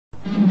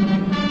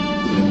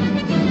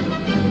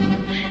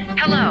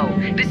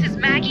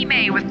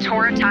Maggie May with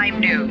Torah Time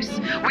News.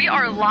 We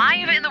are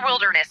live in the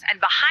wilderness, and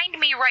behind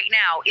me right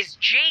now is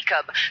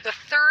Jacob, the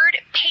third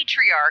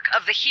patriarch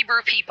of the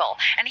Hebrew people,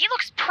 and he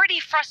looks pretty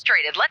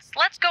frustrated.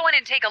 Let's go in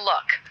and take a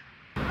look.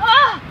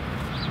 I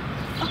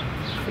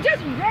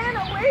just ran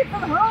away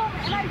from home,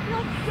 and I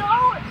feel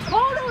so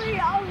totally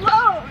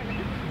alone.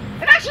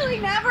 I've actually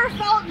never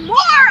felt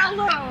more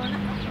alone.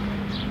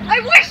 I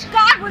wish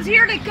God was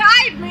here to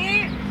guide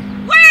me.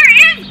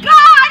 Where is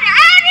God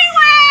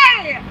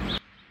anyway?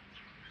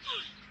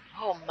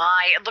 Oh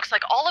my, it looks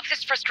like all of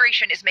this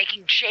frustration is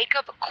making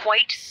Jacob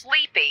quite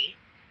sleepy.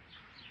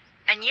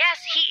 And yes,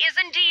 he is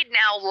indeed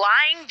now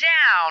lying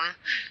down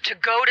to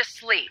go to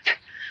sleep.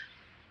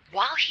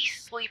 While he's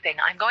sleeping,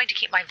 I'm going to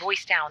keep my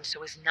voice down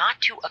so as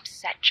not to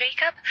upset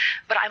Jacob,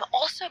 but I'm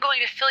also going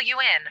to fill you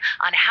in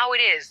on how it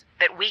is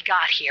that we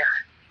got here.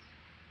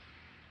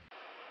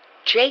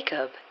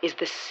 Jacob is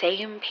the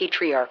same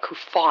patriarch who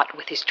fought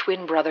with his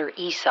twin brother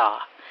Esau.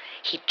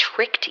 He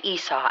tricked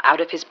Esau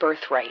out of his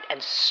birthright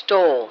and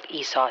stole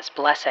Esau's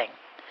blessing.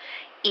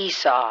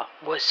 Esau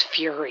was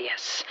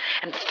furious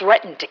and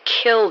threatened to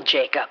kill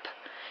Jacob.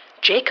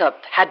 Jacob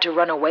had to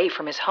run away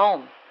from his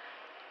home.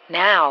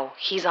 Now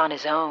he's on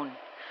his own.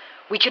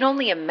 We can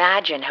only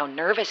imagine how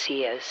nervous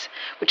he is,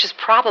 which is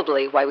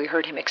probably why we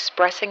heard him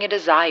expressing a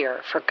desire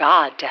for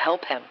God to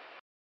help him.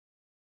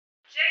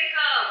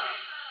 Jacob,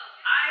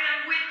 I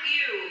am with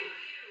you.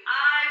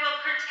 I will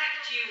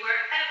protect you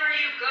wherever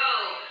you go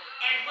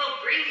and will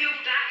bring you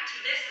back to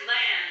this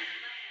land.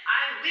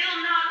 I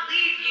will not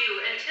leave you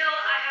until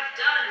I have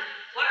done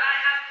what I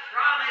have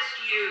promised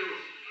you.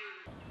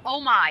 Oh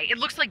my, it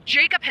looks like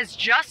Jacob has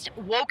just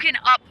woken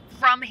up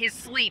from his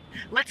sleep.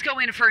 Let's go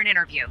in for an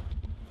interview.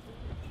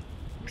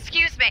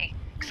 Excuse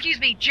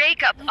me,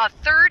 Jacob, a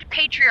third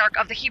patriarch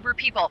of the Hebrew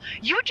people.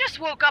 You just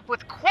woke up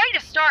with quite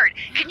a start.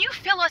 Can you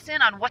fill us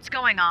in on what's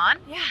going on?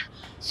 Yeah,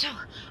 so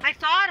I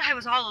thought I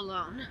was all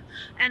alone,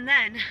 and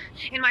then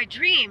in my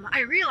dream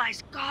I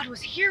realized God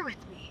was here with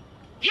me.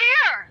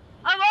 Here!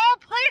 Of all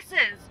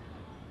places!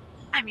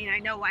 I mean, I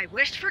know I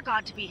wished for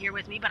God to be here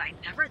with me, but I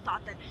never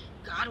thought that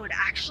God would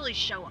actually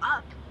show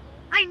up.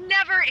 I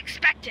never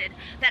expected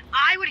that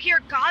I would hear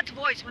God's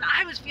voice when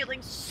I was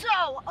feeling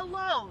so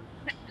alone.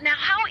 Now,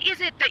 how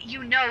is it that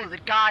you know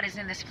that God is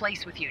in this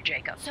place with you,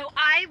 Jacob? So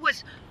I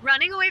was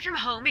running away from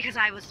home because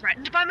I was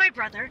threatened by my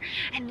brother,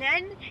 and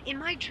then in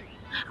my dream,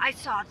 I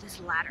saw this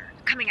ladder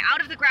coming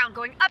out of the ground,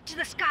 going up to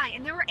the sky,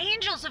 and there were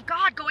angels of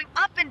God going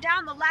up and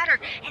down the ladder,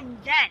 and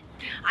then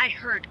I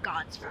heard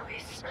God's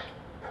voice.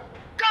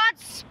 God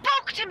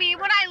spoke to me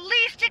when I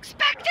least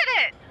expected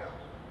it!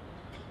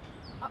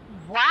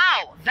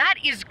 Wow, that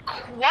is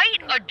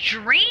quite a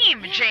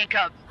dream,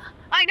 Jacob.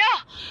 I know.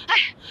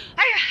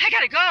 I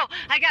gotta go.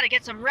 I gotta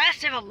get some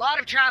rest. I have a lot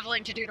of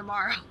traveling to do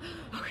tomorrow.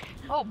 Okay.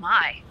 Oh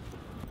my.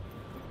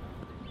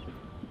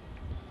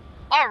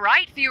 All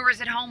right,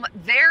 viewers at home,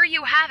 there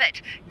you have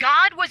it.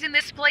 God was in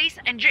this place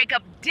and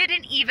Jacob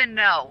didn't even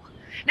know.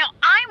 Now,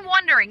 I'm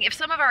wondering if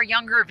some of our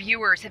younger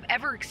viewers have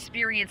ever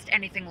experienced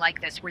anything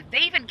like this, where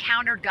they've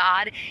encountered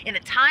God in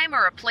a time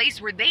or a place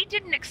where they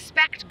didn't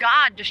expect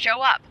God to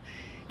show up.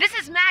 This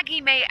is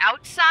Maggie May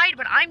outside,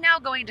 but I'm now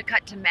going to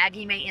cut to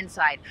Maggie May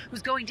inside,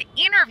 who's going to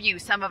interview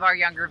some of our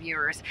younger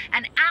viewers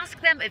and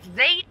ask them if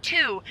they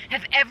too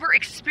have ever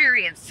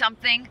experienced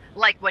something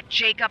like what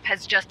Jacob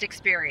has just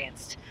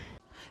experienced.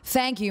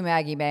 Thank you,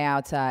 Maggie May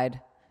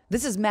outside.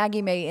 This is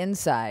Maggie May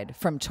inside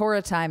from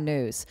Torah Time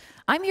News.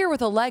 I'm here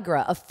with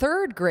Allegra, a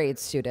third grade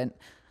student.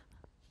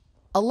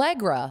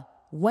 Allegra,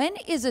 when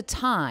is a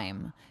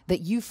time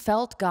that you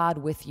felt God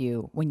with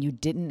you when you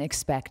didn't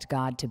expect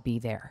God to be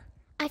there?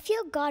 I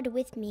feel God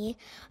with me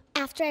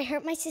after I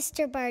hurt my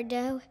sister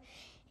Bardo,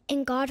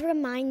 and God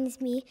reminds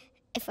me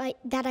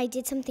that I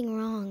did something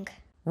wrong.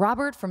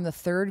 Robert from the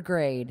third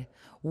grade,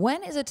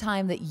 when is a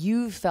time that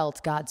you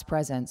felt God's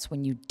presence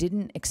when you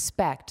didn't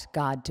expect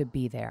God to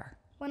be there?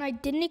 When I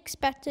didn't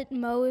expect it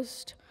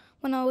most,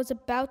 when I was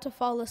about to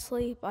fall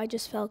asleep, I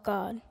just felt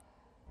God.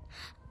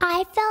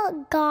 I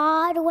felt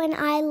God when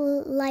I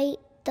light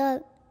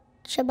the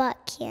Shabbat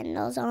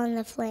candles on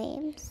the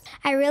flames.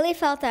 I really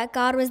felt that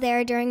God was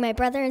there during my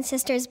brother and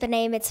sister's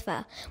B'nai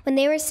Mitzvah. When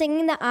they were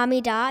singing the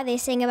Amidah, they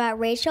sang about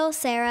Rachel,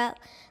 Sarah,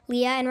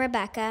 Leah, and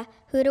Rebecca,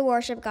 who to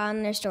worship God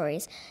in their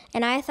stories.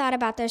 And I thought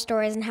about their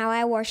stories and how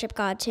I worship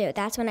God too.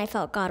 That's when I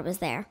felt God was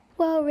there.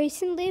 Well,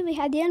 recently we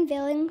had the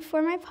unveiling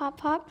for my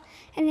Pop-Pop,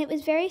 and it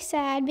was very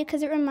sad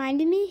because it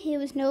reminded me he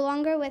was no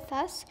longer with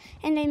us,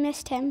 and I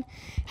missed him.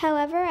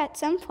 However, at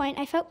some point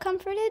I felt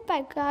comforted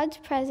by God's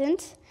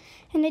presence,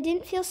 and I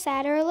didn't feel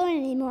sad or alone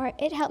anymore.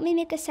 It helped me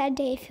make a sad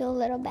day feel a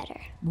little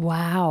better.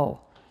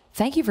 Wow.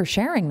 Thank you for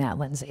sharing that,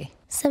 Lindsay.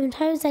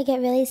 Sometimes I get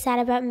really sad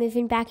about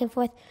moving back and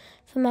forth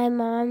from my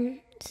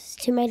mom's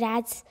to my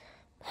dad's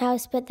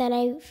house, but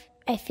then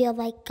I feel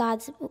like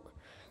God's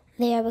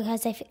there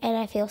because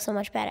I feel so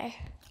much better.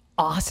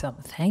 Awesome.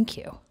 Thank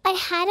you. I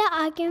had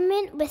an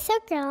argument with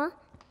a girl.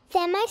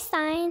 Then my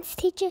science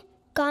teacher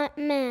got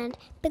mad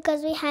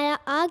because we had an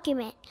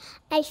argument.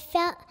 I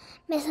felt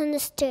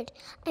misunderstood.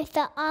 I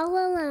felt all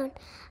alone.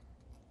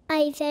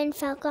 I then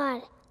felt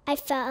God. I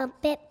felt a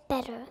bit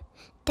better.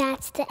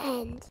 That's the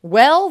end.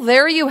 Well,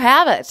 there you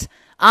have it.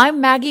 I'm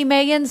Maggie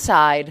May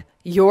Inside,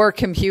 your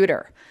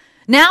computer.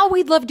 Now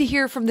we'd love to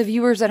hear from the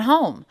viewers at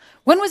home.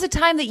 When was a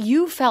time that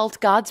you felt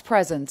God's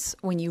presence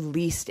when you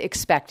least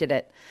expected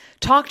it?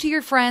 Talk to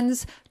your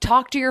friends,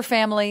 talk to your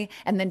family,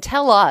 and then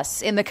tell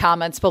us in the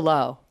comments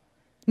below.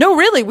 No,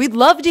 really, we'd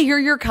love to hear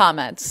your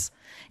comments.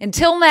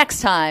 Until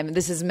next time,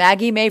 this is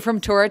Maggie May from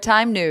Torah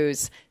Time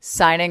News,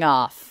 signing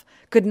off.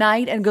 Good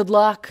night and good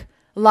luck.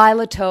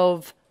 Laila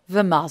Tov,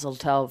 v'mazel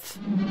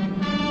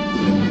tov.